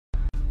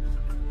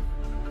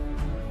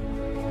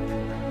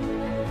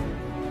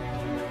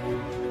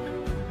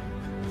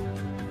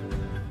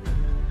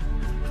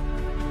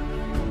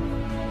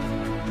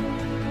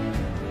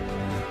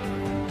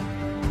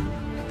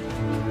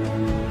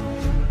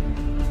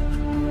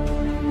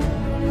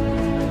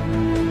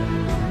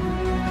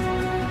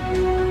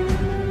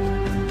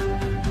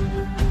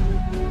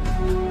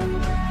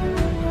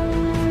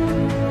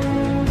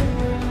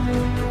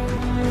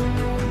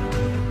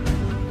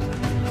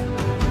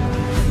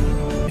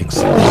El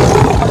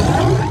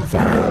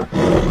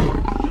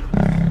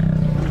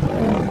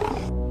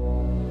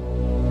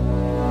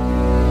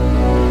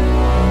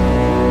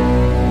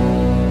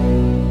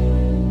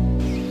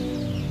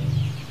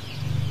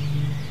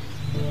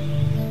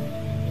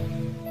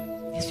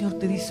Señor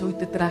te dice: hoy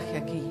te traje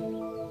aquí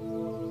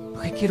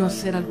porque quiero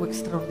hacer algo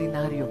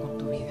extraordinario con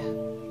tu vida.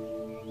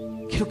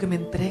 Quiero que me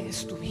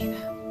entregues tu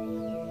vida,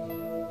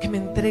 que me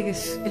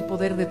entregues el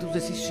poder de tus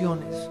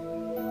decisiones,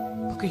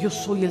 porque yo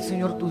soy el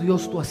Señor tu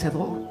Dios, tu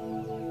hacedor,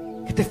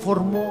 que te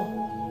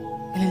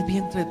formó en el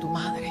vientre de tu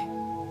madre,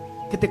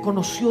 que te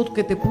conoció,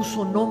 que te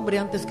puso nombre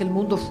antes que el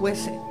mundo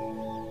fuese,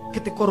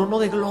 que te coronó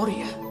de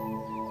gloria,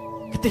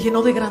 que te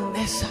llenó de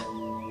grandeza,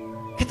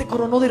 que te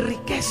coronó de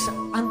riqueza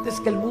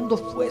antes que el mundo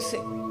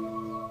fuese,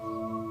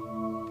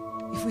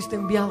 y fuiste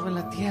enviado en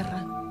la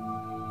tierra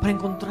para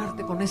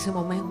encontrarte con ese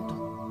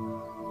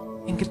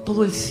momento en que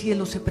todo el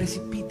cielo se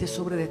precipite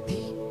sobre de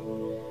ti,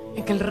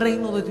 en que el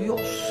reino de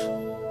Dios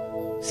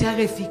se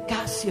haga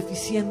eficaz y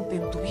eficiente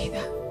en tu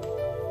vida.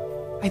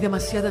 Hay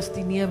demasiadas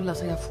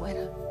tinieblas allá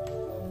afuera,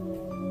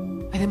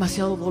 hay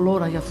demasiado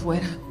dolor allá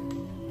afuera,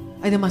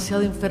 hay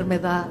demasiada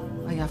enfermedad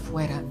allá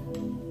afuera.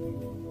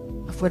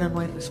 Afuera no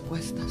hay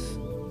respuestas.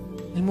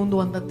 El mundo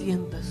anda a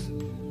tientas,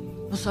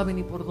 no sabe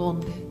ni por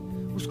dónde,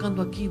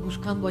 buscando aquí,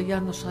 buscando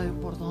allá, no sabe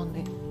por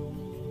dónde.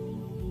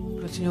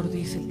 Pero el Señor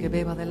dice: el que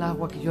beba del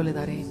agua que yo le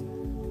daré,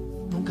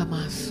 nunca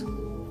más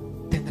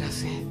tendrá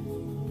sed.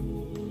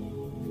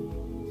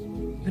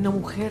 Y una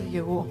mujer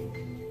llegó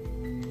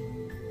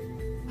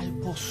al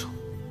pozo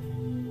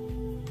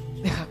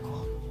de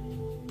Jacob,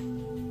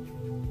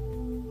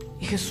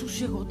 y Jesús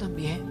llegó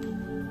también,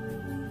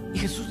 y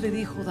Jesús le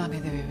dijo: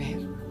 dame de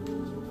beber.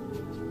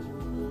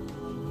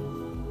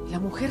 Y la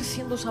mujer,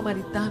 siendo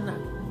samaritana,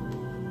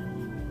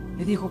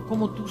 le dijo: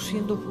 ¿cómo tú,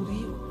 siendo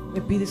judío,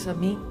 me pides a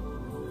mí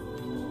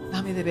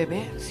dame de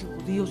beber, si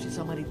judíos y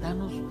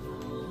samaritanos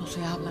no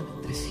se hablan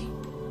entre sí?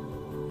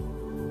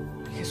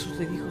 Y Jesús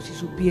le dijo: si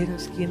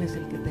supieras quién es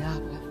el que te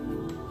habla,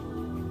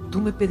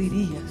 tú me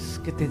pedirías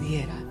que te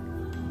diera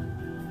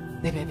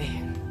de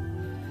beber,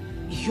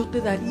 y yo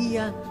te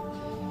daría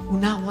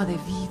un agua de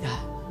vida,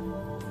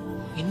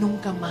 y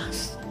nunca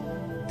más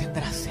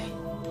tendrás sed.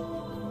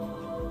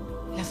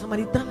 Y la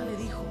samaritana le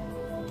dijo: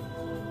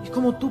 ¿y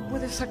cómo tú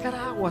puedes sacar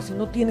agua si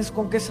no tienes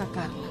con qué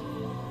sacarla?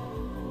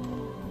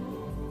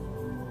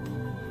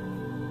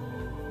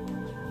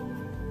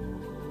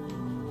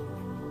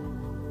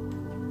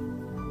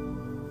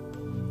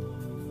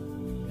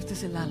 Este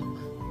es el alma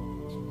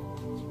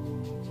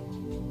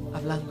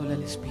hablándole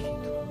al espíritu.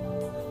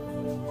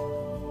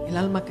 El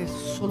alma que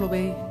solo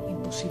ve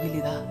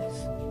imposibilidades.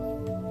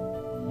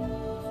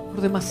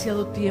 Por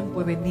demasiado tiempo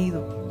he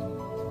venido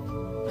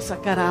a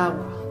sacar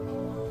agua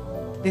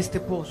de este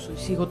pozo y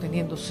sigo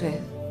teniendo sed.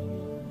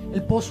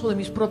 El pozo de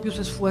mis propios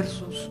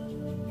esfuerzos,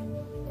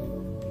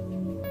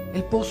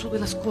 el pozo de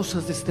las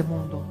cosas de este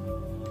mundo,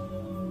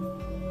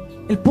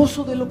 el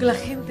pozo de lo que la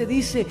gente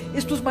dice: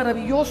 esto es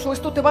maravilloso,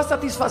 esto te va a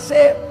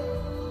satisfacer,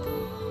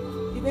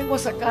 y vengo a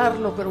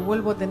sacarlo, pero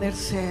vuelvo a tener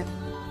sed.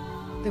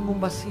 Tengo un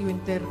vacío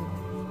interno,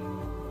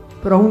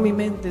 pero aún mi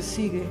mente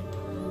sigue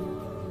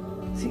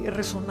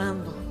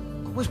resonando.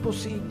 ¿Cómo es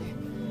posible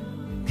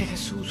que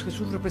Jesús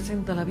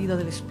representa la vida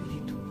del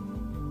Espíritu?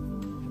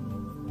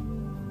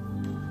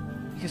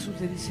 Y Jesús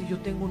le dice: yo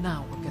tengo un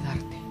agua que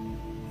darte,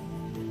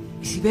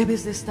 y si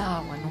bebes de esta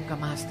agua nunca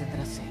más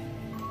tendrás sed.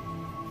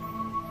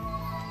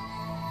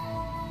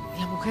 Y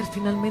la mujer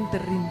finalmente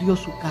rindió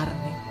su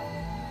carne,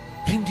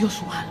 rindió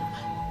su alma,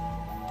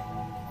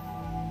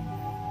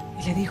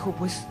 y le dijo: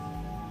 pues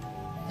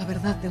la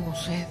verdad tengo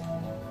sed,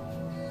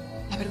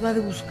 la verdad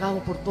he buscado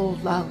por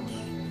todos lados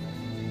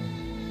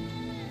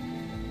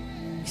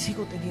y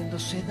sigo teniendo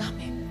sed.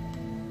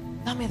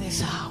 Dame de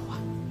esa agua.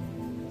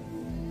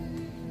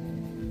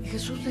 Y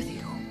Jesús le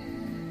dijo: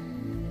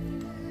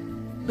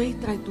 ve y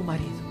trae tu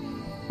marido.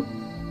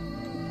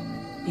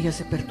 Y ella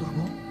se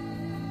perturbó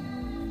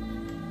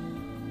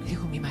y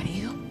dijo: ¿mi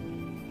marido?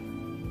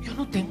 Yo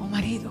no tengo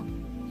marido.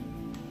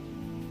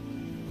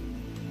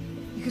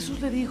 Y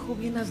Jesús le dijo: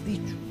 bien has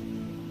dicho,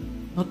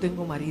 no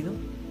tengo marido,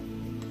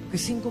 porque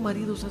 5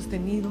 maridos has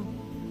tenido,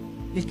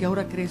 y el que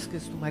ahora crees que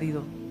es tu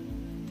marido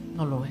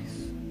no lo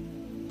es.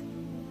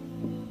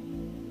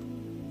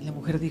 Y la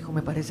mujer dijo: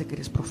 me parece que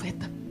eres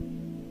profeta,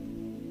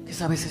 que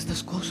sabes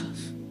estas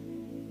cosas.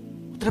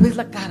 Otra vez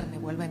la carne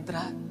vuelve a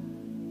entrar,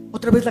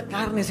 otra vez la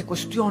carne se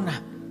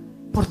cuestiona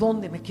por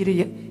dónde me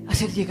quiere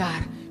hacer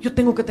llegar. Yo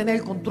tengo que tener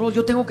el control,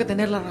 yo tengo que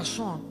tener la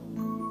razón.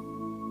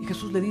 Y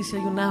Jesús le dice: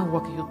 hay un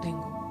agua que yo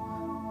tengo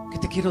que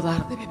te quiero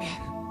dar de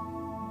beber.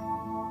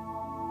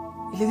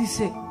 Y le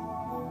dice: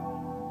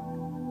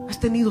 has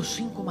tenido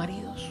 5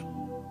 maridos,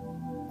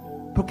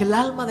 porque el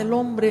alma del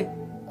hombre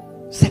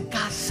se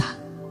casa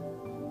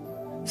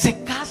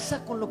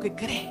con lo que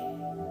cree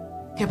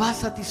que va a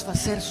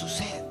satisfacer su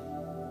sed,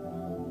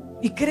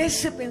 y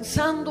crece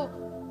pensando: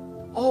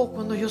 oh,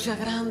 cuando yo sea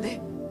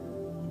grande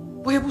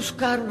voy a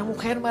buscar una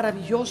mujer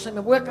maravillosa y me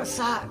voy a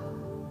casar,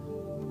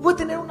 voy a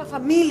tener una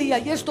familia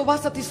y esto va a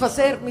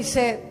satisfacer mi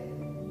sed.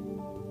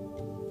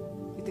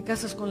 y te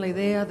casas con la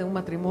idea de un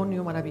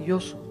matrimonio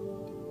maravilloso,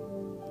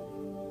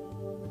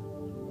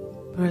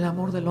 pero el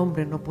amor del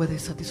hombre no puede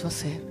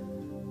satisfacer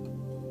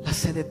la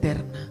sed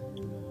eterna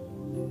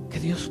que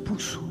Dios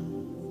puso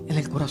en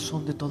el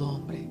corazón de todo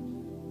hombre.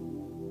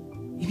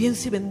 Y bien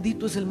si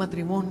bendito es el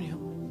matrimonio,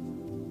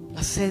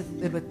 la sed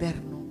de lo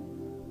eterno,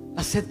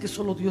 la sed que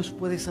solo Dios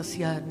puede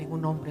saciar,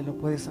 ningún hombre lo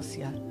puede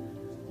saciar,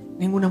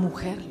 ninguna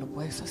mujer lo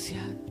puede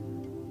saciar.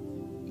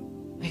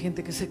 Hay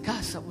gente que se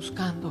casa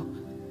buscando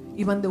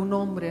y van de un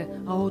hombre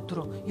a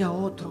otro y a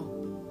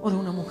otro, o de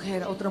una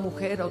mujer a otra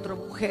mujer, a otra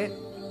mujer,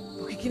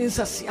 porque quieren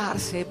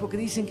saciarse, porque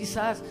dicen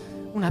quizás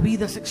una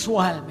vida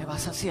sexual me va a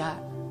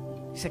saciar,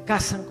 y se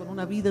casan con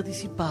una vida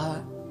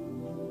disipada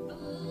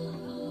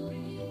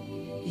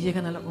y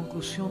llegan a la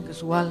conclusión que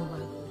su alma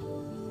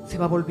se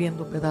va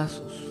volviendo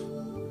pedazos,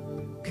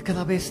 que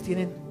cada vez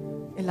tienen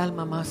el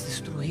alma más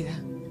destruida,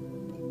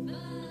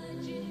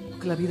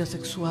 porque la vida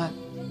sexual,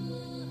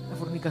 la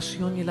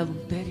fornicación y el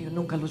adulterio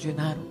nunca los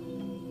llenaron,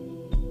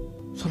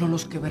 solo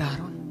los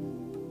quebraron,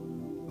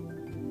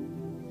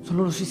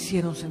 solo los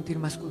hicieron sentir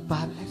más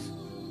culpables,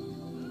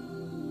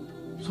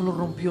 solo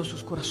rompió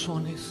sus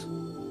corazones,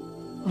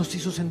 los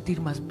hizo sentir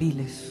más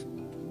viles.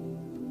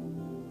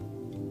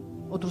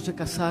 Otros se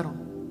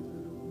casaron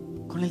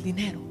con el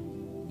dinero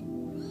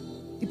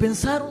y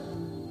pensaron: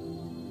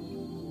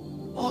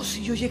 oh,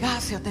 si yo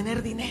llegase a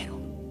tener dinero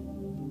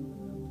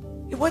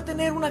y voy a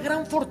tener una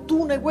gran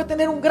fortuna y voy a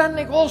tener un gran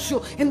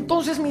negocio,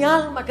 entonces mi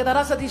alma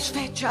quedará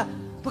satisfecha,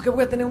 porque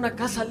voy a tener una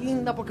casa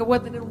linda, porque voy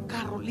a tener un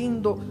carro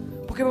lindo,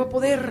 porque voy a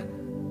poder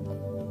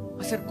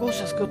hacer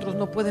cosas que otros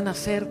no pueden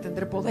hacer,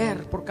 tendré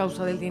poder por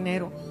causa del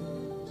dinero.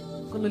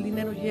 Cuando el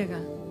dinero llega,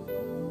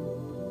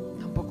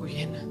 tampoco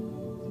llena.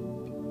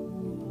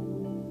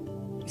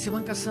 Y se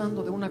van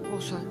casando de una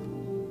cosa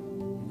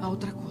a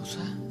otra cosa.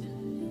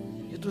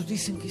 Y otros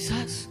dicen: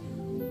 quizás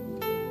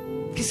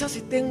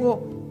si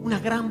tengo una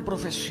gran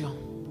profesión,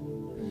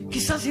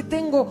 quizás si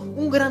tengo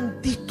un gran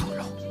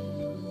título,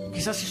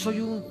 quizás si soy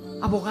un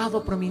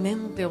abogado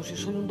prominente, o si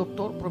soy un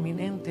doctor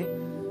prominente,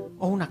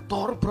 o un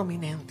actor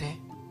prominente,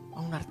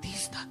 o un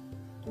artista,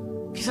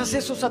 quizás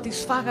eso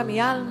satisfaga mi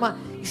alma,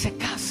 y se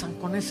casan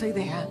con esa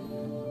idea.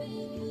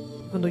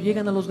 Cuando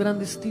llegan a los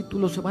grandes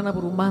títulos se van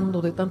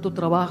abrumando de tanto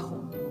trabajo,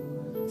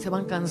 se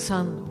van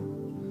cansando,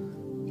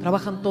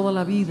 trabajan toda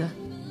la vida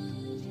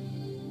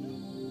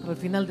para al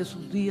final de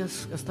sus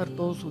días gastar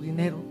todo su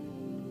dinero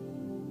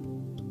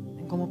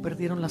en cómo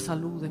perdieron la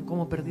salud, en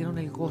cómo perdieron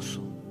el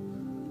gozo,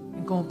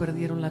 en cómo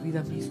perdieron la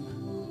vida misma.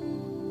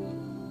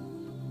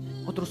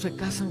 Otros se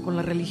casan con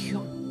la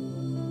religión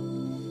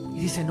y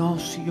dicen: oh,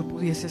 si yo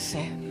pudiese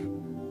ser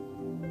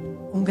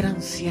un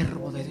gran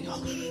siervo de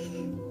Dios,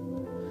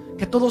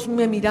 que todos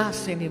me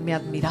mirasen y me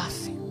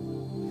admirasen,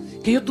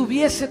 que yo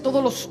tuviese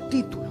todos los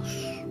títulos,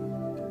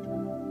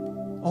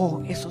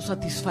 oh, eso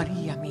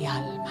satisfaría mi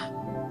alma.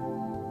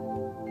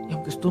 Y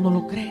aunque tú no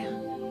lo creas,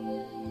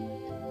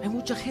 hay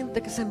mucha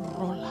gente que se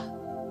enrola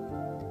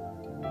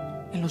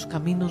en los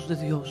caminos de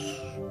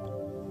Dios,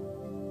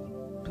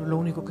 pero lo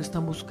único que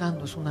están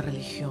buscando es una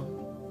religión.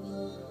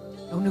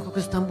 Lo único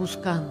que están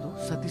buscando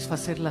es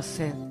satisfacer la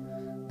sed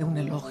de un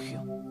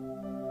elogio,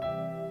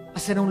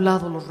 hacer a un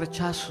lado los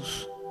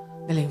rechazos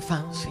de la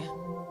infancia,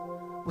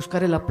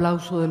 buscar el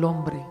aplauso del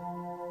hombre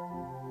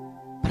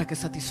para que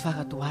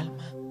satisfaga tu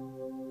alma.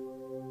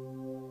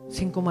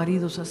 5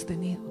 maridos has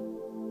tenido.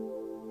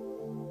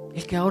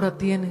 El que ahora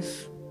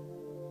tienes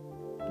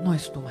no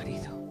es tu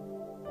marido.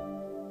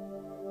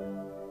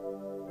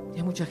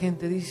 Y mucha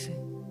gente dice: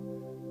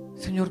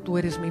 Señor, tú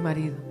eres mi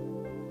marido.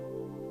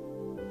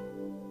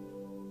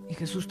 Y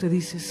Jesús te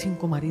dice: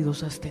 5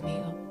 maridos has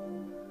tenido.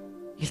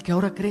 Y el que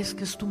ahora crees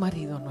que es tu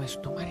marido no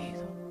es tu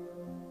marido.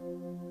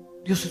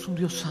 Dios es un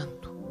Dios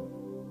santo.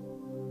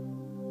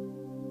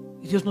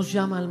 Y Dios nos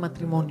llama al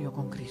matrimonio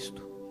con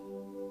Cristo.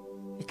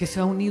 El que se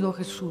ha unido a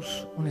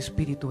Jesús, un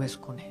espíritu es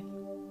con Él.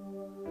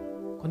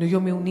 Cuando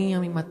yo me uní a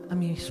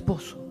mi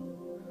esposo,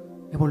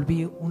 me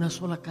volví una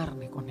sola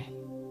carne con Él.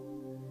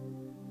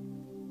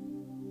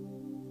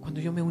 Cuando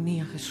yo me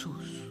uní a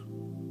Jesús,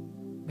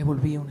 me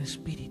volví un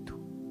espíritu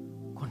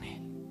con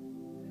Él.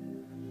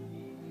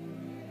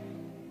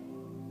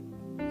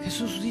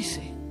 Jesús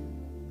dice,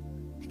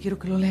 y quiero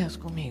que lo leas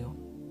conmigo,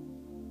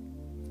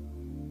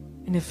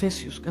 en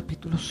Efesios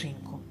capítulo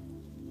 5,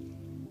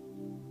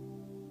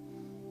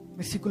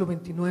 versículo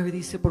 29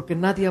 dice: porque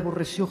nadie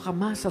aborreció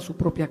jamás a su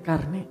propia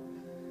carne,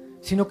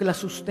 sino que la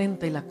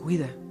sustenta y la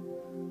cuida,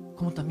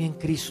 como también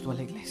Cristo a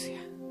la iglesia.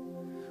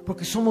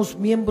 Porque somos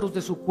miembros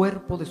de su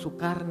cuerpo, de su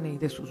carne y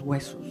de sus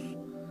huesos.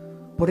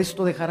 Por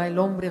esto dejará el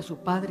hombre a su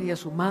padre y a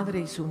su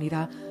madre y se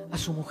unirá a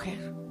su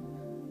mujer,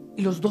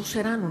 y los dos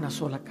serán una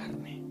sola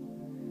carne.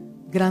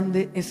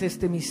 Grande es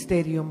este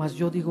misterio, mas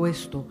yo digo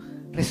esto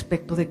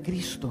respecto de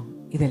Cristo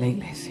y de la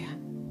iglesia.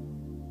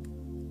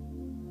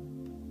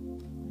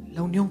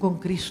 La unión con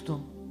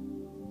Cristo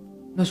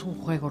no es un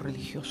juego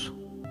religioso,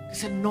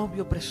 es el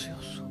novio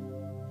precioso,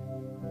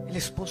 el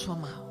esposo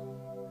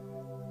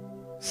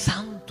amado,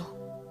 santo,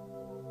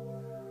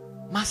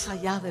 más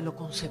allá de lo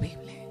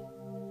concebible.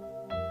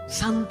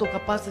 Santo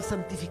capaz de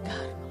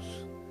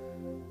santificarnos,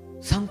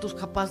 Santo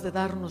capaz de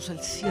darnos el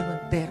cielo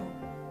entero,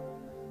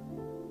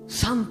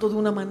 Santo de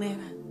una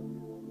manera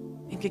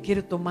en que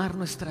quiere tomar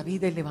nuestra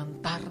vida y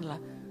levantarla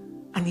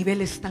a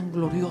niveles tan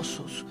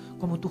gloriosos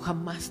como tú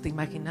jamás te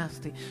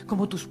imaginaste,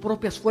 como tus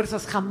propias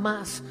fuerzas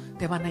jamás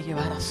te van a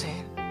llevar a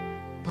ser,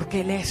 porque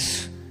Él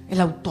es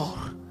el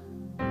autor,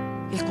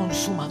 el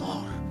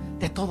consumador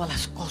de todas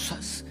las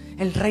cosas,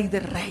 el Rey de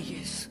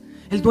Reyes,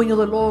 el dueño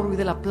del oro y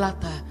de la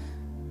plata,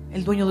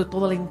 el dueño de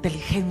toda la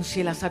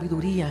inteligencia y la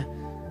sabiduría,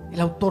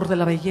 el autor de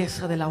la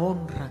belleza, de la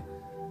honra,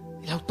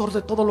 el autor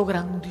de todo lo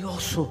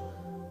grandioso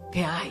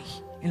que hay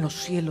en los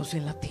cielos y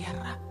en la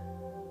tierra.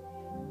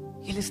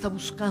 Y Él está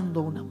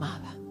buscando una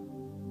amada,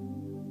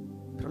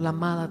 pero la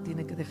amada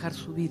tiene que dejar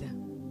su vida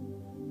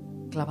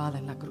clavada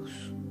en la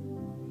cruz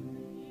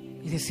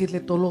y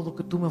decirle: todo lo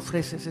que tú me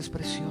ofreces es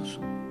precioso,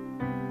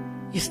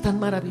 y es tan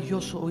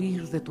maravilloso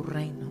oír de tu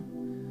reino,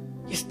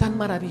 y es tan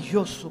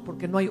maravilloso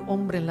porque no hay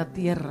hombre en la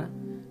tierra,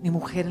 ni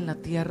mujer en la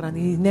tierra,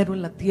 ni dinero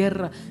en la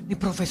tierra, ni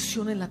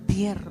profesión en la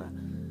tierra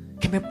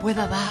que me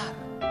pueda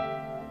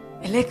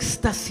dar el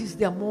éxtasis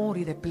de amor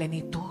y de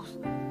plenitud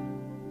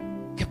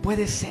que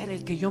puede ser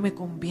el que yo me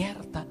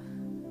convierta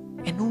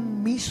en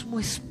un mismo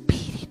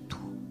espíritu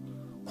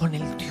con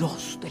el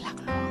Dios de la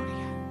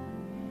gloria.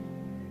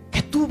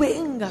 Que tú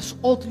vengas,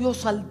 oh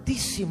Dios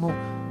altísimo,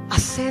 a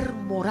ser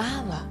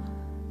morada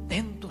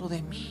dentro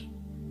de mí.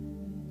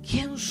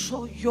 ¿Quién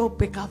soy yo,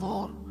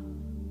 pecador,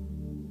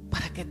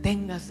 para que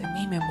tengas de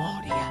mí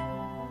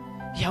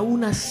memoria? Y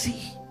aún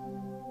así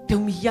te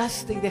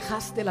humillaste y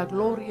dejaste la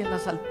gloria en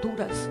las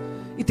alturas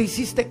y te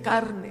hiciste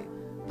carne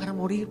para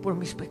morir por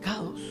mis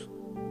pecados.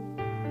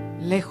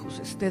 Lejos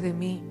esté de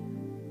mí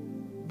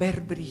ver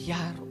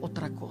brillar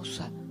otra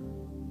cosa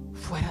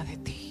fuera de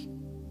ti.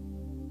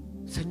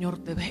 Señor,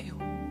 te veo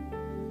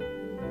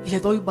y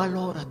le doy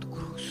valor a tu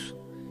cruz,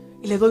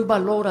 y le doy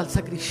valor al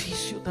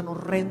sacrificio tan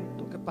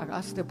horrendo que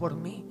pagaste por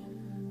mí,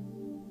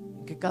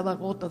 que cada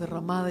gota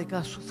derramada y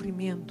cada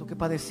sufrimiento que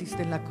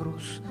padeciste en la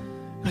cruz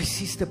lo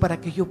hiciste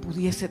para que yo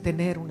pudiese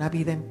tener una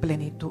vida en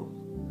plenitud.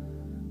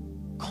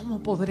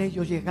 ¿Cómo podré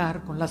yo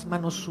llegar con las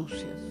manos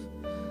sucias?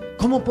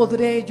 ¿Cómo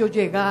podré yo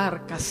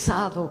llegar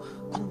casado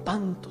con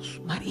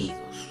tantos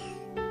maridos,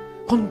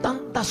 con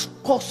tantas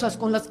cosas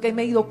con las que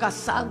me he ido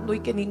casando y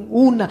que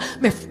ninguna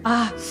me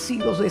ha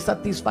sido de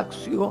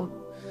satisfacción?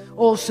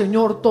 Oh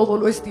Señor, todo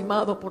lo he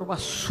estimado por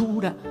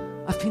basura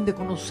a fin de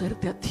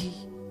conocerte a ti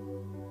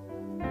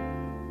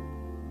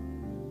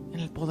en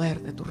el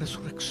poder de tu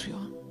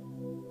resurrección,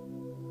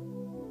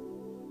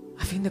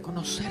 a fin de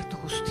conocer tu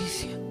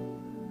justicia,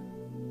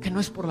 que no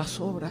es por las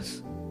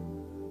obras,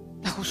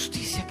 la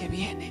justicia que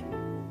viene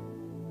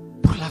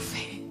por la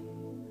fe,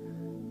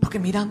 porque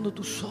mirando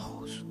tus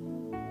ojos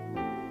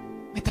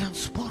me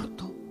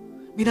transporto,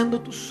 mirando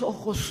tus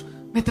ojos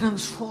me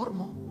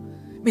transformo,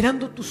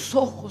 mirando tus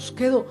ojos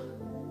quedo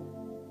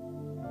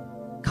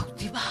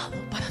cautivado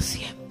para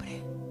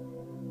siempre,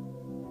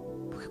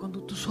 porque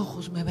cuando tus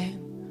ojos me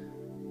ven,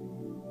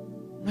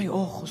 no hay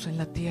ojos en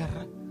la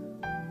tierra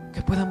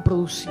que puedan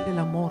producir el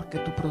amor que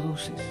tú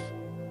produces.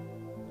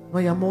 No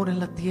hay amor en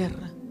la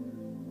tierra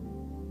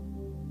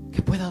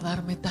que pueda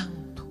darme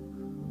tanto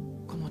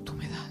como tú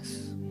me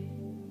das.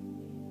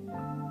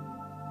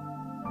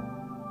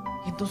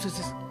 Y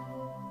entonces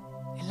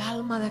el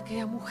alma de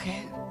aquella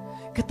mujer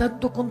que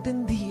tanto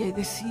contendía y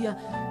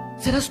decía: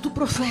 serás tu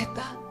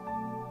profeta,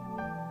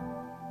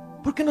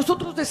 porque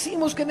nosotros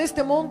decimos que en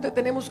este monte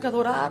tenemos que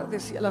adorar,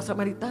 decía la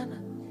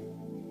samaritana,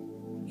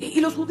 y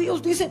los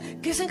judíos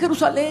dicen que es en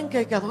Jerusalén que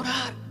hay que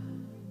adorar.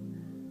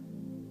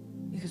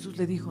 Y Jesús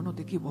le dijo: no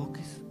te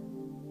equivoques,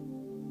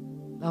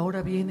 la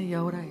hora viene y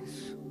ahora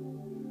es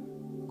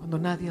cuando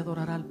nadie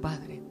adorará al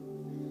Padre,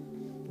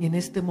 ni en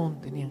este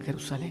monte ni en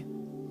Jerusalén,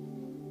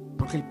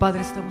 porque el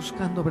Padre está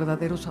buscando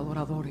verdaderos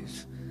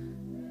adoradores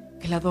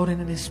que le adoren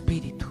en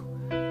espíritu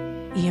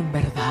y en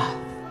verdad.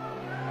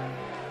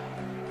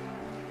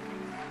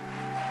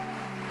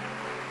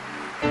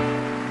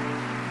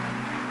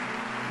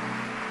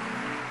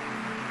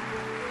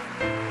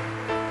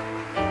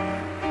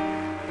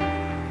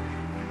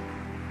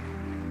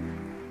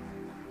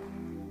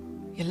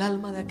 Y el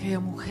alma de aquella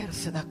mujer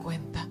se da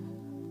cuenta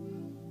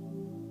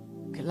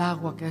que el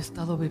agua que ha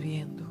estado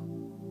bebiendo,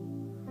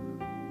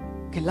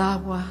 que el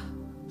agua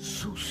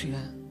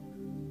sucia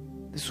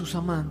de sus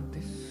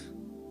amantes,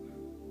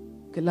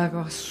 que el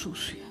agua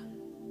sucia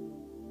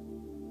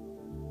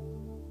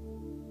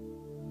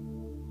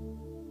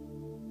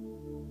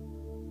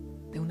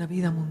de una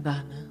vida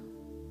mundana,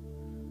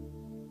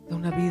 de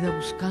una vida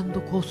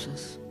buscando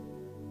cosas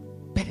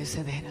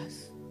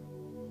perecederas,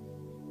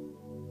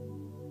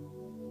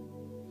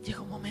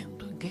 llega un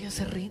momento en que ella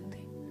se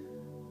rinde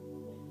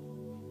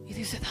y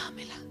dice: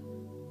 dámela.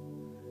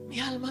 Mi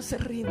alma se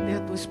rinde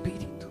a tu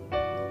espíritu.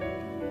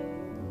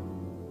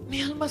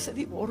 Mi alma se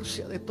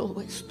divorcia de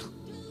todo esto.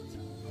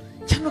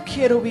 Ya no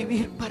quiero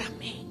vivir para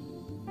mí,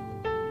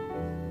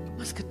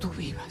 más que tú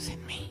vivas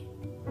en mí.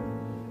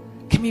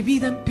 Que mi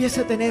vida empiece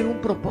a tener un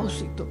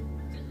propósito,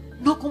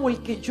 no como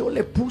el que yo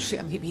le puse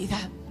a mi vida,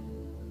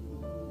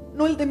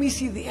 no el de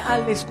mis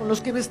ideales con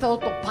los que me he estado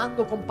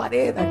topando con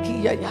pared aquí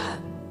y allá,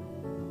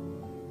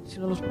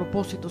 sino los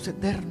propósitos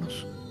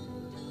eternos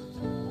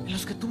en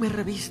los que tú me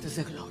revistes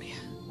de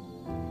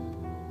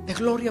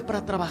gloria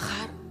para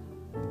trabajar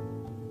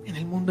en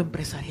el mundo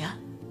empresarial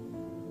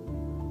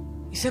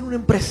y ser un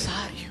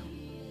empresario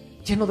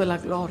lleno de la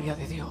gloria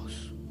de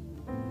Dios,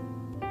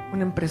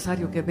 un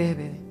empresario que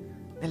bebe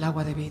del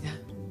agua de vida,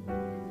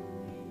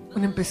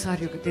 un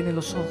empresario que tiene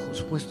los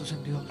ojos puestos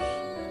en Dios.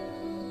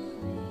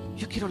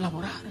 Yo quiero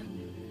laborar,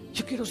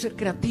 yo quiero ser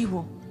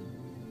creativo,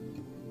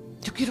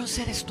 yo quiero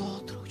hacer esto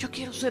otro, yo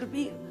quiero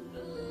servir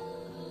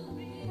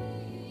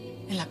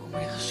en la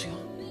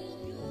congregación.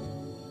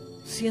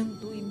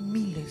 Cientos y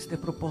miles de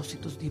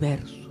propósitos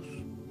diversos,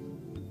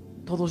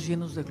 todos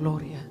llenos de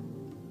gloria,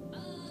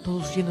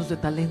 todos llenos de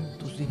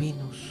talentos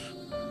divinos,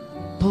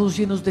 todos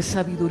llenos de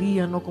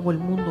sabiduría, no como el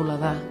mundo la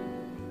da,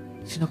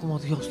 sino como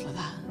Dios la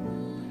da,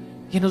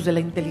 llenos de la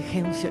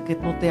inteligencia que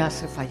no te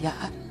hace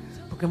fallar,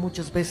 porque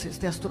muchas veces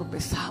te has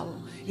tropezado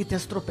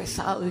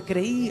y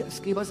creías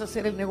que ibas a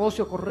hacer el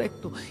negocio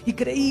correcto y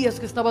creías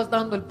que estabas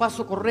dando el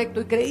paso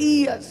correcto y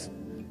creías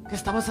que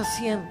estabas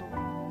haciendo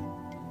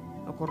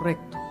lo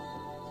correcto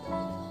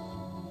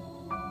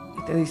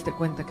y te diste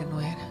cuenta que no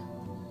era,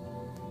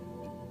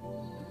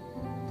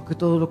 porque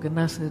todo lo que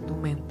nace de tu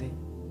mente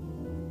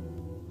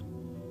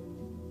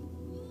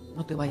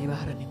no te va a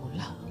llevar a ningún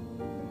lado.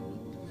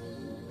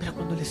 Pero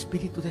cuando el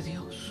Espíritu de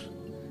Dios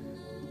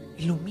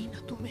ilumina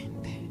tu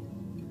mente,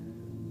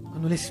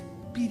 cuando el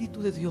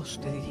Espíritu de Dios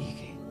te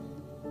dirige,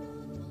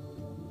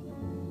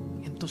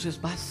 entonces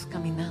vas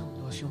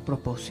caminando hacia un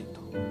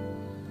propósito.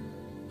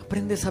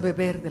 Aprendes a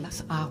beber de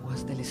las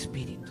aguas del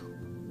Espíritu.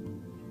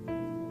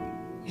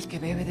 El que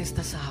bebe de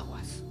estas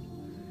aguas,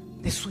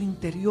 de su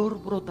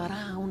interior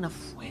brotará una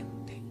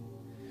fuente,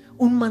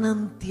 un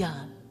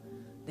manantial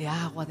de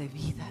agua de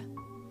vida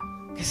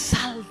que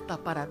salta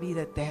para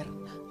vida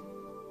eterna.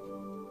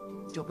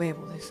 Yo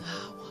bebo de esa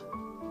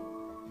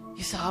agua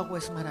y esa agua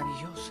es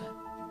maravillosa.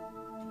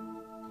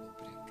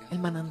 El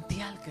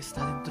manantial que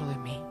está dentro de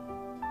mí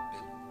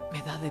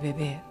me da de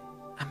beber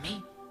a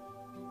mí,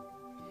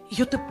 y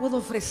yo te puedo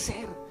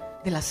ofrecer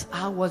de las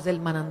aguas del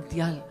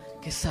manantial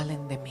que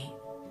salen de mí,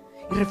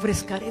 y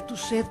refrescaré tu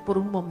sed por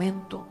un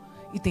momento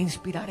y te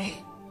inspiraré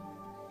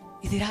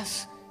y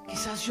dirás: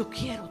 quizás yo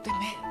quiero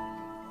tener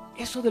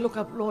eso de lo que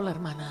habló la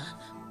hermana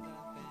Ana.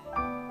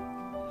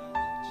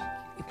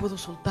 Y puedo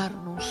soltar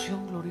una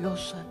unción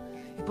gloriosa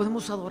y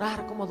podemos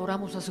adorar como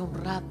adoramos hace un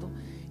rato,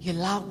 y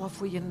el agua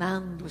fue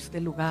llenando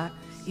este lugar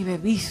y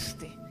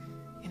bebiste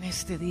en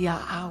este día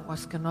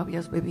aguas que no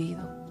habías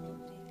bebido.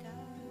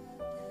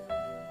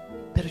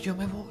 Pero yo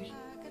me voy,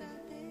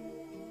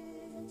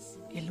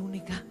 y el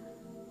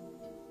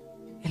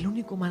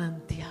único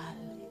manantial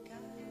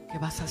que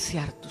va a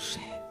saciar tu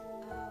sed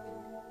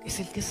es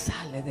el que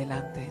sale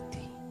delante de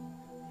ti.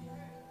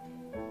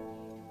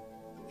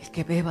 El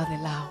que beba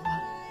del agua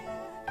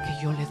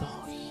que yo le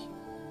doy,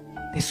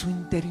 de su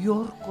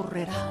interior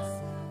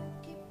correrá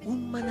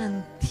un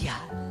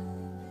manantial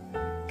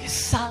que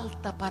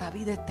salta para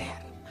vida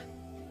eterna.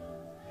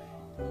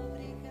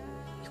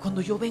 Y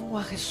cuando yo vengo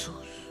a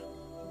Jesús,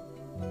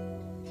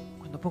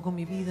 cuando pongo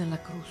mi vida en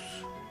la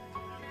cruz,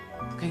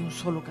 porque hay un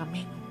solo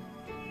camino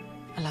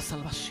a la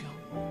salvación,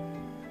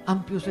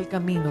 amplio es el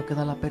camino que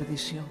da a la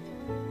perdición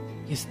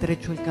y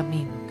estrecho el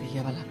camino que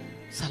lleva a la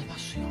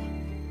salvación,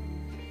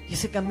 y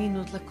ese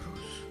camino es la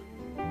cruz.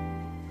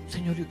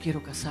 Señor, yo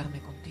quiero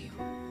casarme contigo,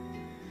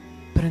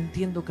 pero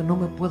entiendo que no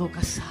me puedo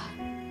casar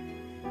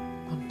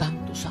con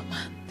tantos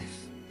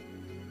amantes,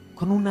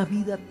 con una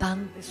vida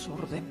tan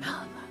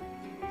desordenada.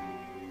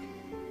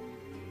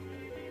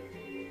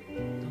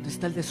 Donde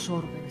está el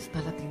desorden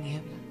está la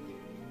tiniebla.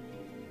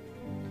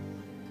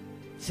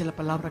 Dice la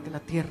palabra que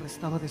la tierra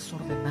estaba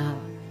desordenada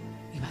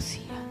y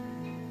vacía,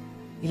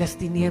 y las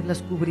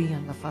tinieblas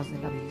cubrían la faz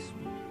del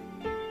abismo,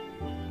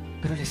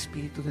 pero el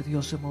Espíritu de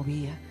Dios se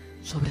movía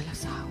sobre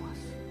las aguas.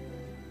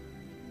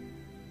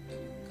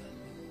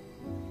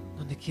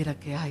 Donde quiera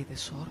que hay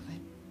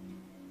desorden,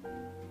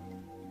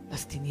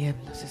 las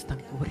tinieblas se están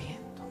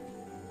cubriendo,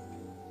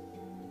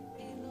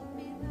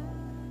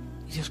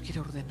 y Dios quiere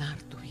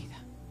ordenar tu vida.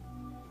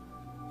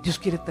 Dios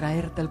quiere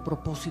traerte al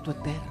propósito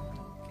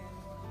eterno,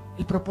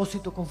 el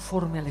propósito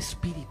conforme al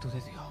Espíritu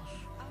de Dios.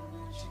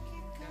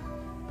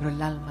 Pero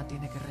el alma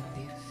tiene que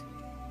rendirse.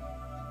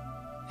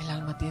 El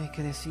alma tiene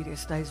que decir: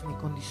 esta es mi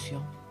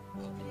condición.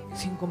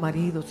 5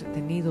 maridos he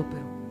tenido,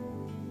 pero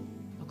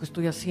lo que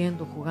estoy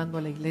haciendo, jugando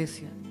a la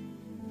iglesia,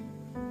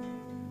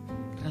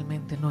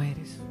 realmente no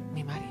eres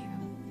mi marido.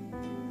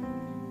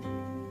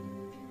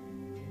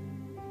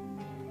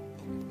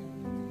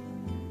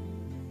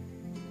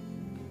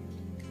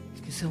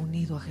 El que se ha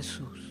unido a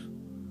Jesús,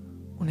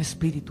 un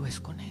espíritu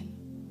es con Él.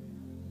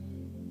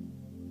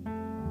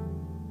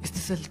 Este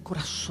es el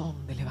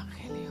corazón del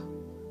Evangelio.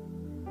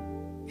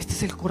 Este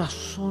es el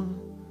corazón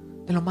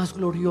de lo más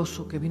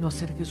glorioso que vino a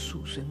ser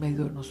Jesús en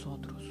medio de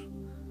nosotros.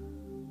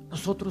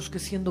 Nosotros que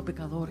siendo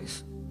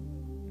pecadores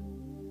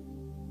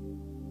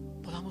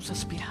podamos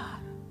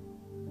aspirar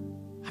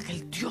a que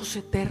el Dios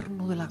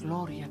eterno de la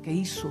gloria que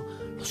hizo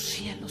los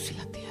cielos y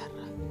la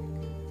tierra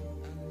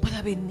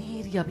pueda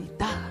venir y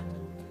habitar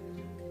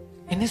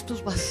en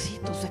estos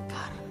vasitos de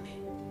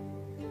carne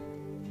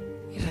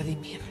y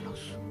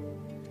redimirlos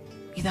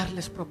y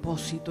darles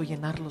propósito,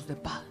 llenarlos de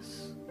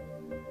paz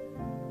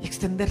y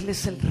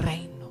extenderles el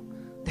reino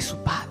de su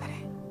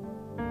Padre.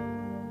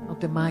 No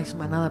temáis,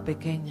 manada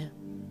pequeña,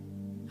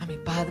 a mi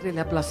Padre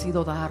le ha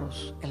placido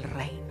daros el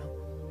reino.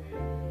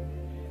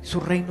 Su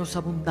reino es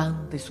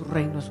abundante y su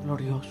reino es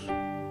glorioso,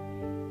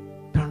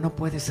 pero no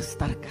puedes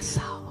estar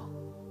casado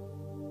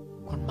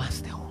con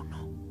más de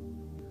uno.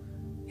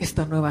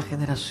 Esta nueva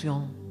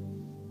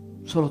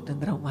generación solo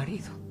tendrá un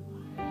marido.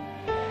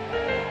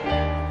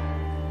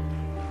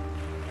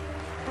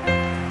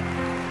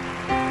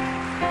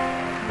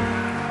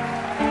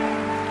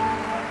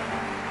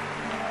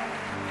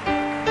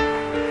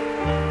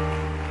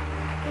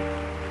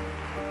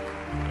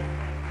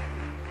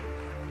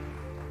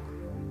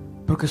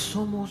 Porque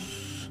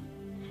somos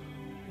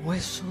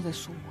hueso de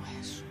sus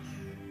huesos,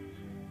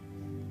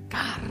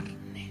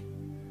 carne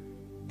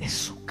de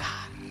su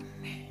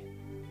carne,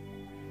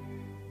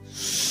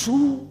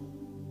 su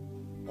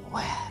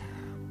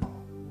cuerpo.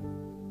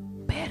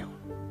 Pero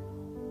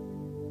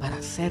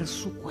para ser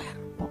su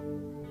cuerpo,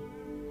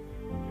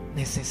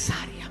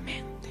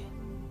 necesariamente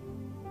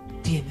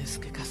tienes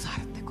que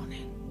casarte con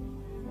él.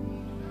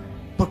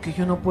 Porque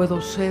yo no puedo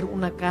ser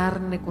una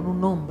carne con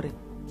un hombre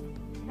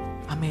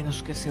a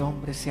menos que ese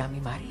hombre sea mi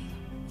marido.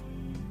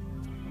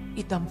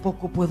 Y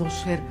tampoco puedo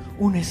ser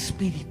un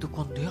espíritu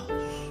con Dios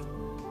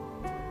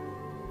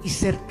y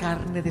ser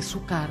carne de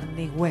su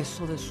carne y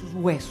hueso de sus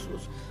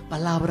huesos,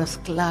 palabras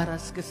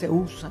claras que se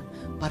usan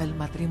para el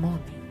matrimonio.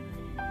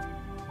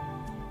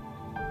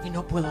 Y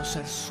no puedo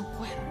ser su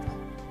cuerpo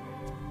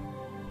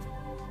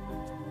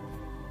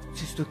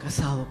si estoy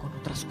casado con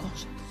otras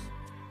cosas.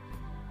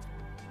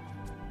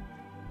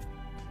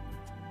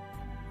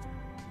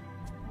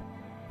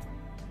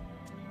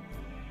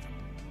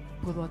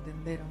 Puedo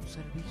atender a un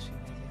servicio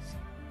en la iglesia,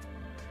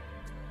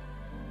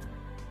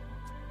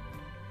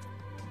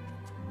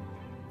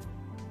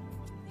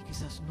 y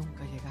quizás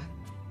nunca llegar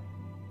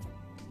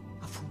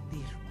a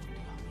fundir con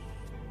Dios.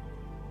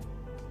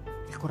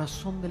 El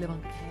corazón del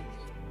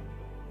evangelio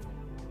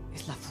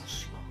es la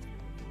fusión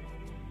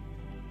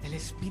del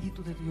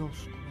Espíritu de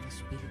Dios con el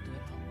Espíritu del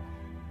hombre.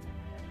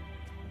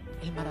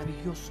 El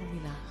maravilloso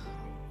milagro,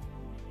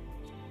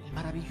 el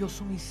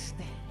maravilloso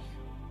misterio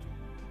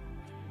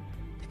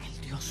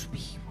Dios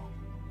vivo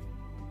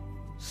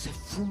se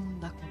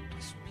funda con tu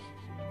espíritu.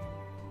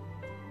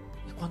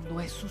 Y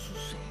cuando eso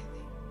sucede,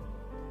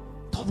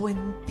 todo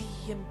en ti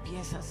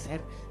empieza a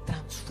ser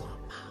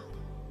transformado.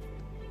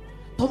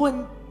 Todo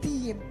en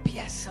ti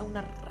empieza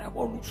una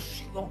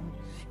revolución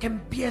que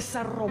empieza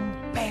a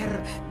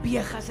romper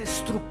viejas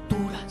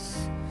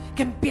estructuras,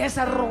 que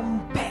empieza a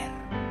romper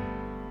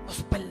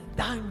los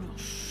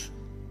peldaños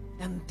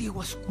de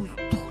antiguas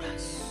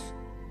culturas,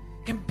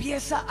 que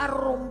empieza a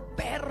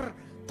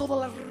romper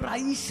todas las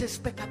raíces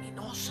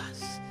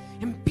pecaminosas.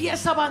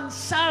 Empieza a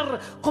avanzar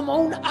como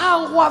un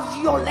agua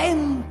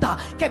violenta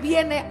que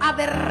viene a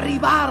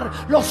derribar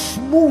los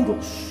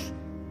muros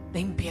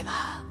de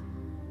impiedad.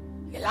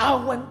 Y el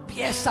agua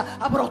empieza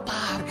a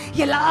brotar,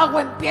 y el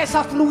agua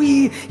empieza a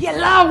fluir, y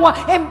el agua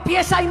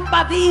empieza a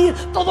invadir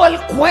todo el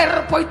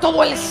cuerpo y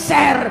todo el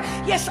ser.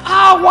 Y es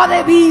agua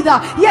de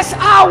vida, y es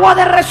agua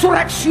de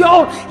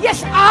resurrección, y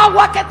es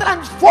agua que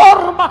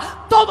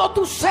transforma todo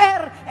tu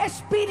ser,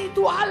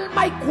 espíritu,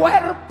 alma y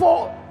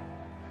cuerpo.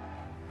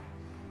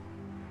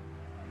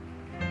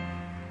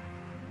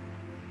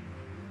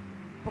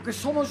 Porque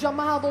somos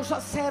llamados a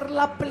ser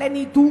la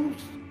plenitud.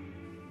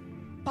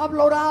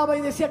 Pablo oraba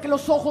y decía que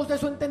los ojos de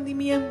su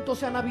entendimiento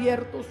sean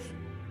abiertos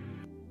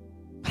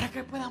para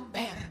que puedan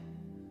ver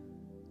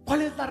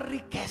cuáles las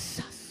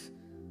riquezas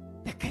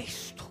de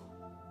Cristo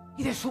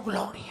y de su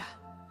gloria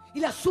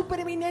y la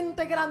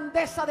supereminente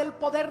grandeza del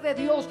poder de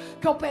Dios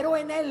que operó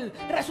en él,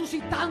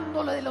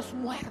 resucitándole de los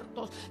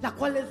muertos, la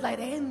cual es la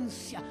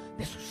herencia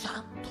de sus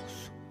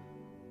santos,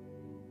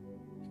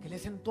 que le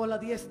sentó a la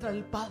diestra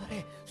del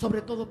Padre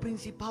sobre todo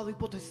principado y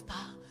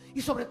potestad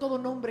y sobre todo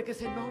nombre que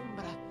se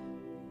nombra,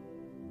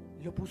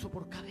 y lo puso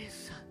por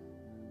cabeza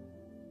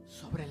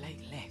sobre la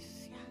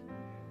iglesia,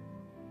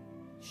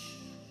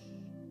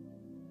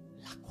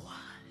 la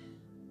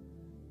cual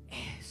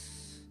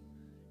es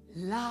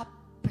la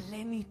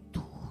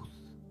plenitud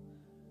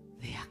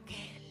de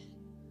aquel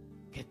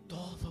que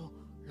todo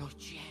lo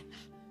llena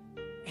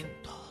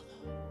en todo.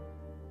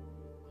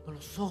 Cuando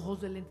los ojos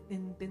del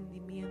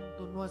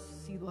entendimiento no han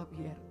sido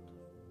abiertos,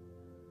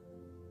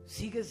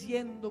 sigues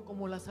yendo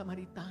como la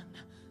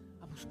samaritana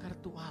a buscar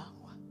tu agua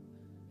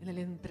en el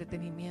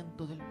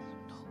entretenimiento del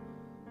mundo.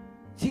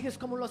 Sigues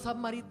como la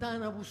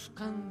samaritana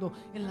buscando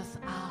en las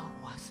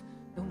aguas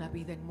de una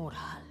vida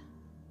inmoral.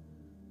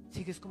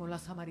 Sigues como la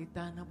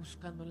samaritana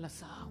buscando en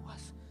las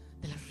aguas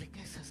de las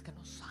riquezas que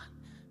nos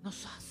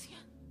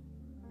sacian.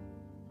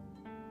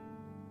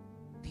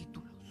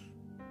 Títulos,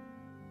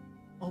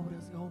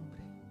 obras de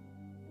hombre,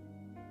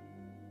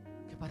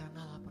 para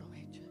nada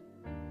aprovecha.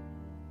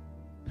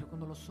 Pero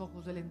cuando los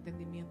ojos del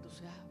entendimiento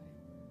se abren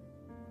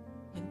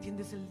y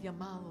entiendes el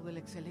llamado de la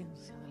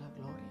excelencia, de la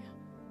gloria,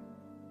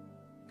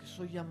 que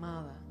soy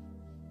llamada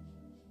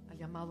al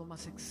llamado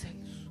más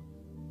excelso,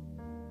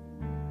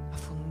 a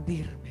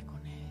fundirme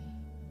con Él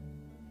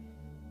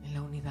en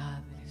la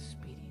unidad del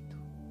Espíritu.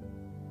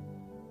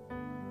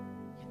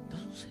 Y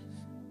entonces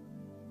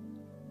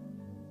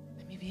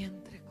de mi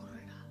vientre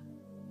correrá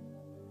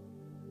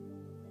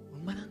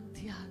un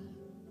manantial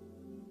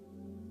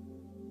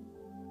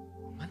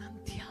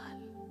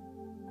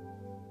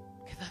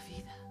que da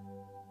vida,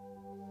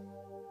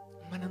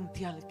 un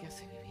manantial que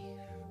hace vivir,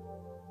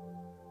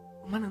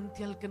 un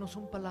manantial que no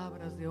son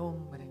palabras de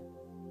hombre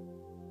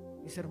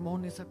ni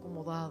sermones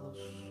acomodados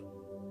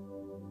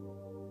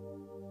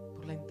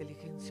por la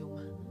inteligencia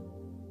humana,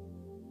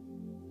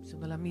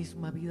 sino la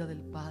misma vida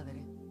del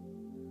Padre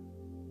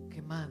que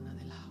emana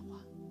del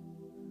agua,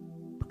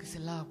 porque es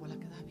el agua la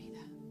que da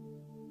vida,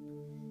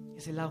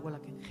 es el agua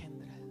la que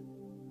engendra,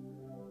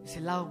 es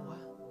el agua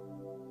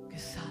que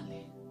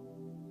sale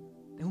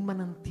de un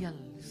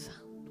manantial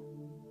santo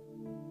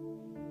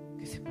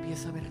que se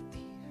empieza a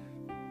vertir,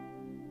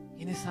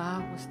 y en esa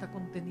agua está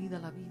contenida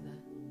la vida,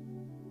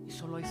 y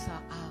solo esa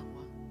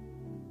agua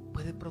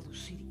puede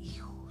producir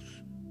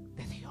hijos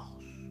de Dios.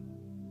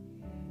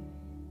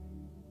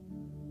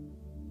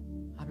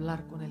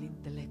 Hablar con el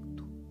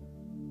intelecto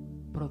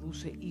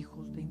produce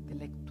hijos de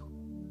intelecto.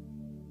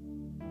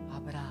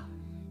 Hablar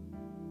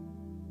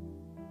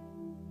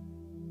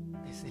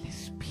desde el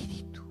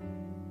Espíritu,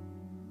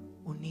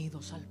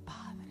 unidos al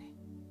Padre,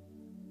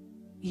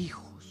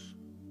 hijos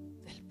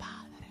del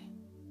Padre,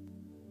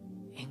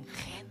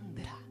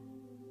 engendra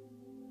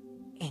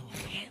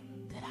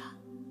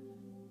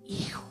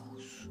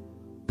hijos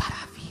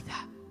para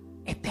vida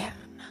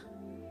eterna.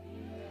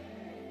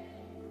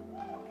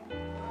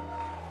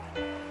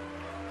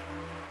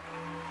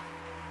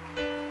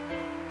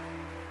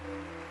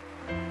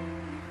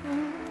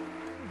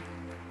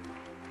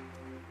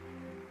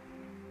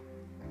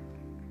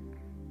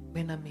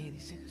 Ven a mí,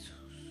 dice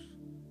Jesús,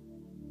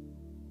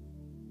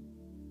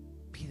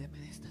 pídeme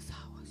de estas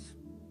aguas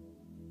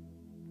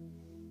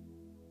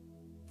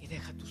y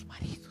deja a tus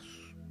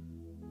maridos.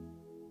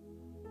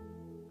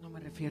 No me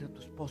refiero a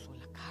tu esposo en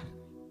la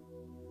carne,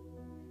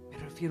 me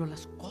refiero a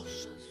las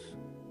cosas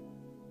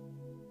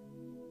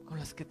con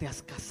las que te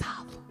has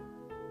casado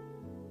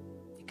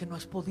y que no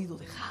has podido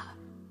dejar.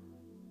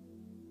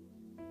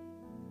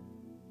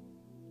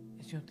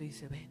 El Señor te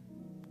dice: ven.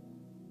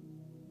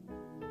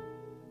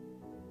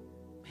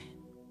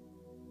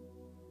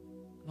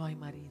 No hay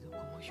marido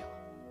como yo.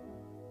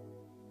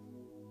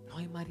 No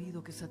hay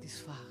marido que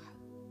satisfaga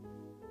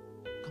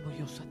como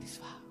yo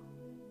satisfago.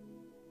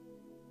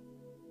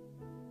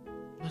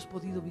 No has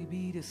podido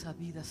vivir esa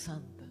vida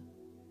santa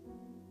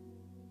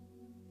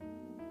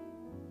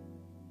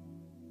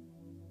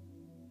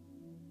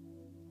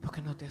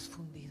porque no te has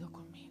fundido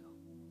conmigo.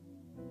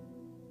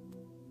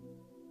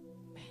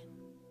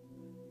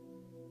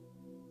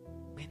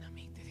 Ven a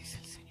mí, te dice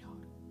el Señor,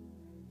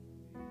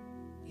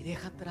 y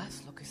deja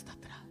atrás lo que está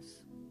atrás.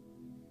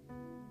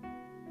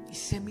 Y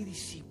sé mi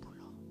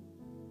discípulo.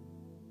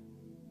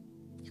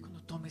 Y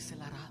cuando tomes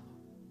el arado,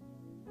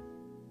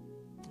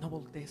 no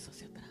voltees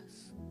hacia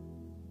atrás,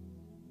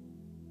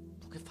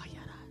 porque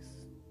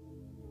fallarás.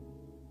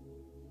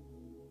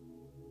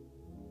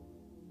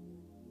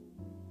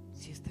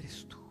 Si este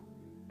eres tú,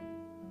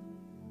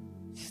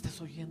 si estás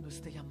oyendo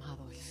este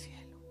llamado del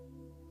cielo,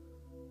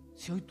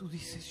 si hoy tú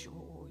dices: yo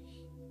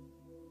hoy,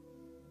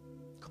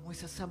 como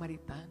esa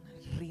samaritana,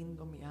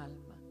 rindo mi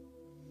alma,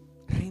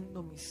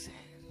 rindo mi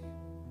ser,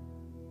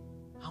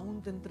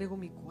 aún te entrego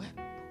mi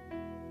cuerpo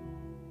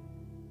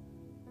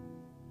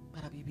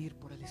para vivir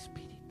por el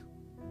Espíritu.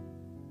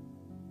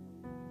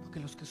 Porque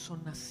los que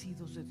son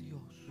nacidos de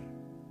Dios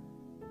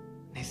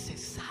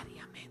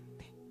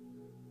necesariamente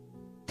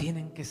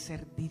tienen que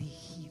ser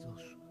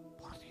dirigidos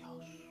por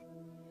Dios.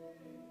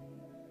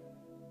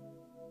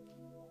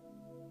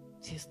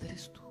 Si este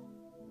eres tú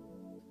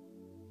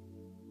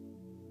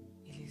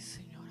y le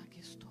dices: Señor, aquí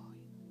estoy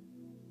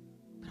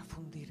para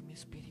fundir mi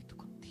espíritu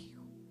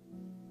contigo.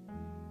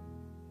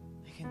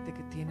 Hay gente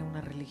que tiene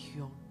una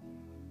religión,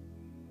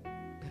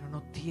 pero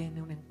no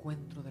tiene un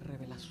encuentro de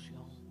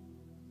revelación.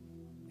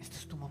 Este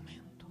es tu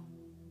momento.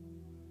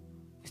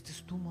 Este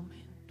es tu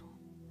momento.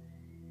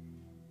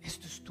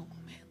 Este es tu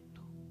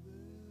momento.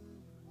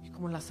 Y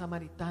como la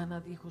samaritana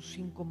dijo: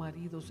 5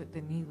 maridos he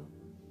tenido.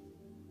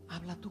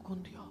 Habla tú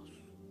con Dios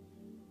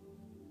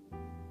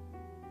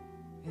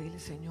y dile: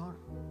 Señor,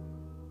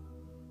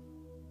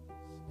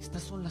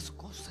 estas son las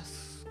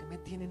cosas que me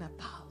tienen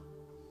atado,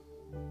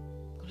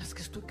 con las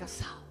que estoy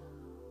casado,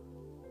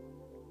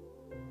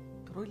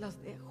 pero hoy las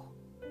dejo.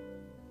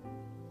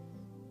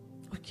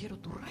 Hoy quiero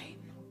tu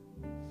reino,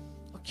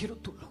 hoy quiero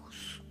tu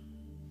luz,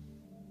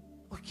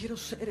 hoy quiero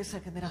ser esa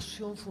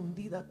generación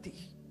fundida a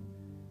ti,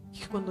 y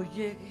que cuando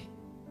llegue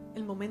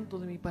el momento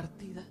de mi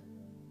partida,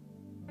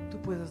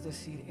 tú puedas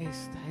decir: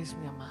 esta es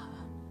mi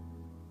amada,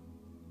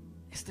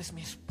 esta es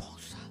mi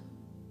esposa,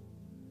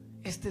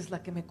 esta es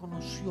la que me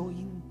conoció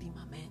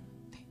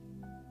íntimamente,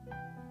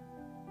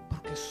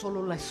 porque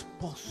solo la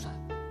esposa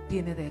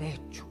tiene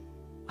derecho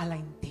a la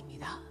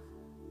intimidad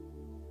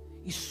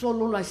y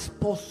solo la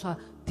esposa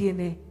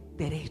tiene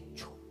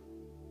derecho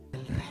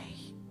del rey.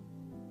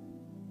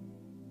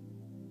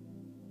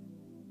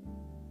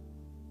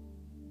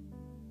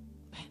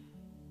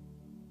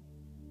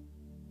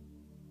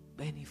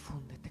 Ven y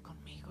fúndete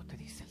conmigo, te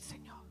dice el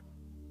Señor.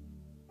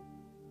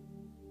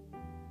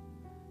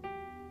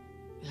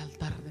 El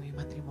altar de mi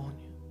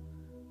matrimonio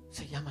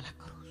se llama la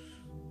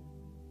cruz.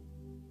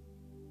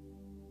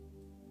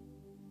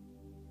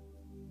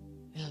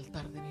 El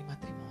altar de mi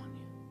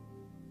matrimonio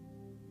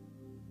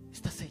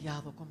está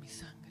sellado con mi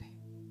sangre,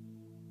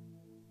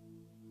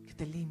 que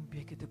te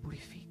limpia y que te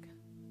purifica.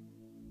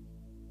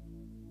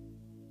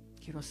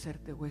 Quiero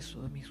hacerte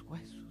hueso de mis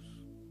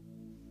huesos,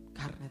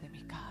 carne de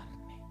mi carne.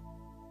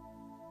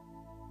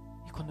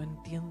 Y cuando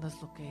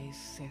entiendas lo que es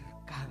ser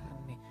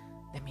carne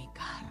de mi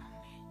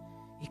carne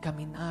y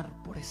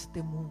caminar por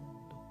este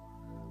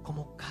mundo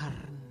como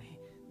carne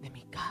de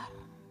mi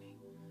carne,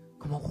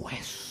 como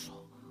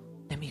hueso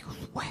de mis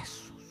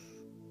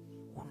huesos,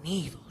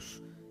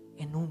 unidos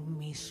en un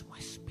mismo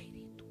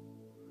espíritu,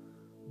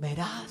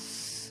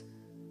 verás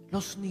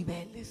los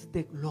niveles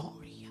de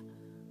gloria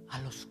a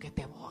los que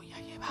te voy a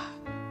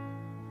llevar,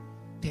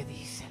 te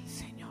dice el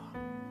Señor.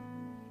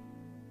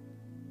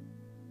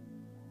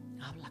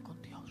 Habla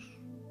con Dios.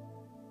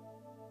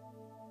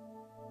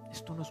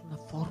 Esto no es una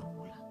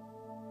fórmula.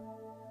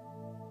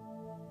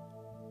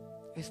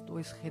 Esto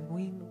es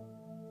genuino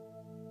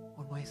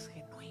o no es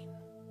genuino.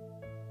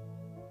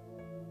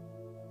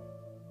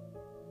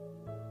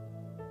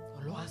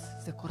 O lo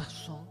haces de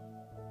corazón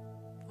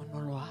o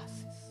no lo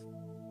haces.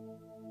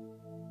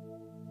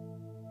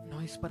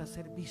 No es para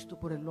ser visto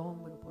por el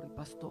hombre o por el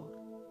pastor.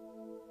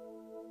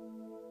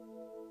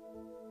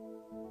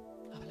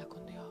 Habla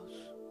con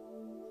Dios.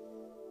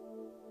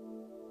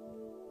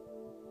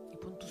 Y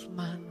pon tus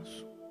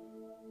manos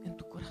en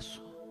tu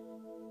corazón.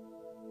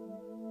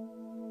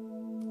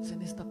 Es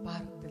en esta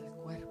parte del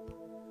cuerpo,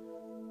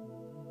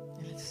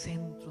 en el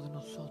centro de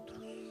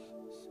nosotros,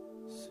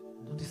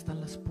 donde están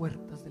las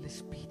puertas del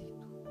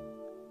Espíritu,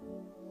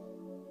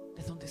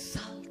 de donde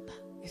salta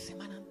ese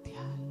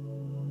manantial.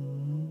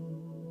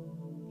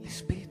 El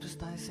Espíritu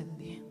está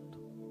descendiendo,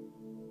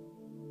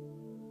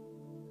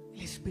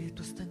 el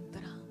Espíritu está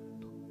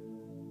entrando,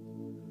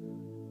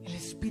 el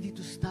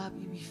Espíritu está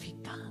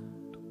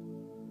vivificando,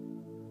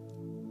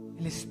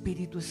 el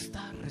Espíritu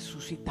está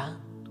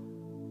resucitando.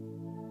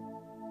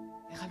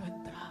 Déjalo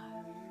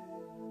entrar,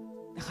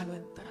 déjalo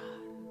entrar.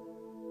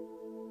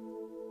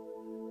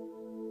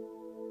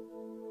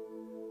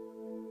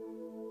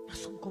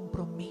 Haz un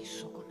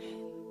compromiso con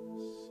Él,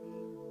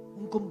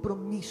 un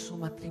compromiso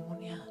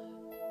matrimonial.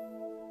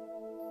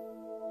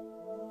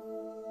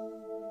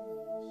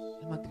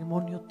 El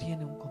matrimonio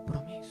tiene un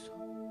compromiso.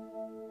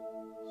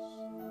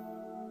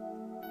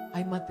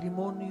 Hay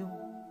matrimonio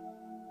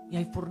y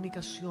hay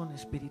fornicación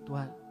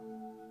espiritual.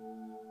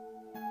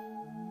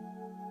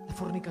 La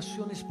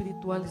fornicación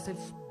espiritual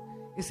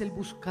es el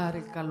buscar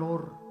el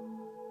calor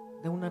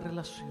de una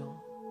relación,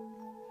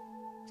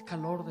 el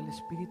calor del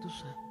Espíritu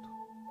Santo,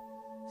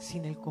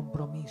 sin el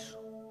compromiso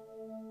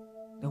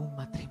de un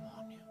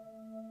matrimonio.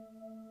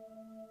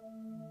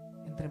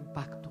 Entra en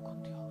pacto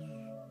con Dios,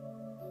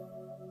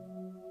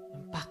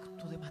 en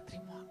pacto de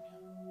matrimonio.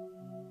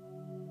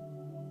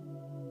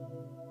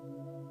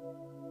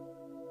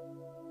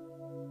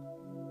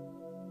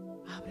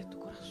 Abre tu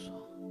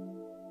corazón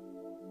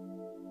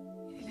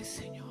y dile: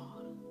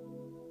 Señor,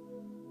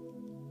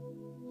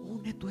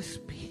 une tu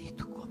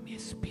espíritu con mi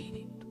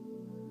espíritu.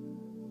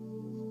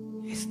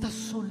 Estas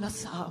son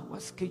las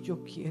aguas que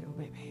yo quiero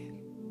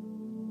beber.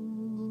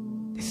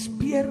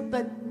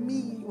 Despierta en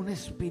mí un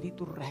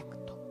espíritu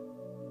recto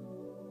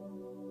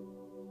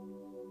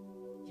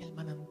y el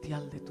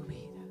manantial de tu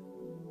vida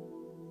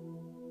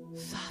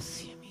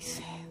sacie mi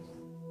sed.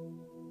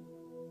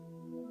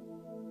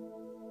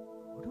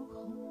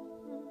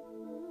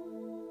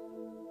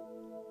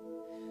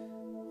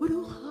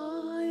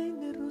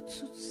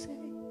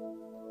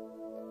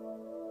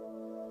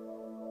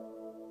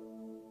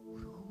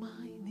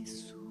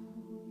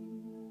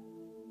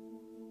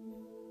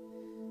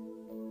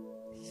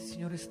 El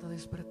Señor está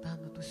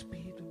despertando tu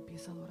espíritu.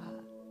 Empieza a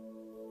adorar,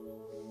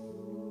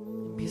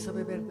 empieza a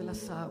beber de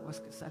las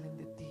aguas que salen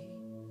de ti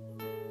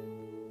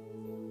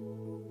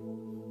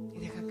y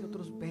deja que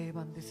otros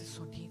beban de ese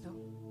sonido.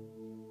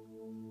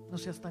 No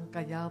seas tan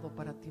callado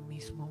para ti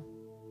mismo.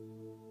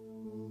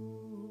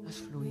 Haz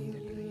fluir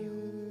el río.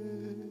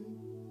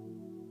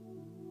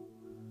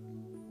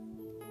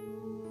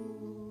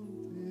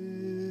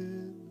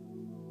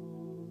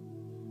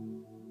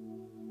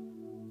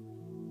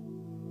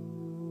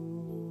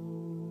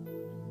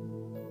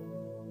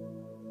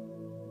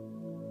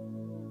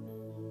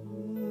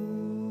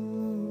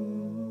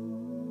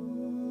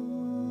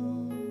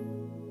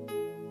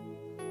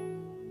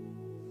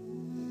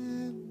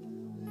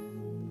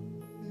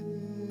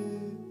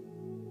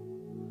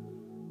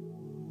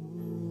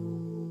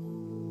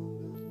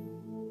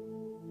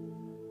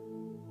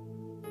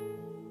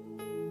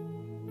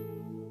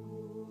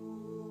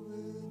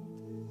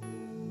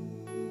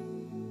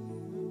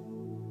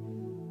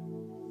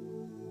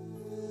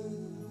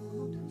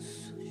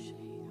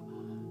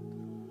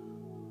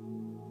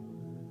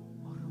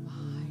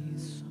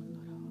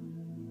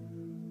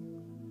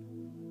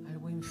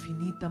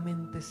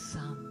 infinitamente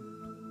santo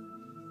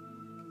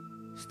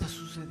está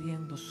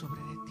sucediendo sobre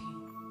de ti.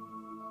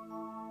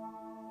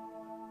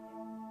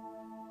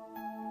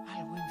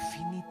 Algo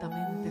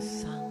infinitamente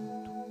santo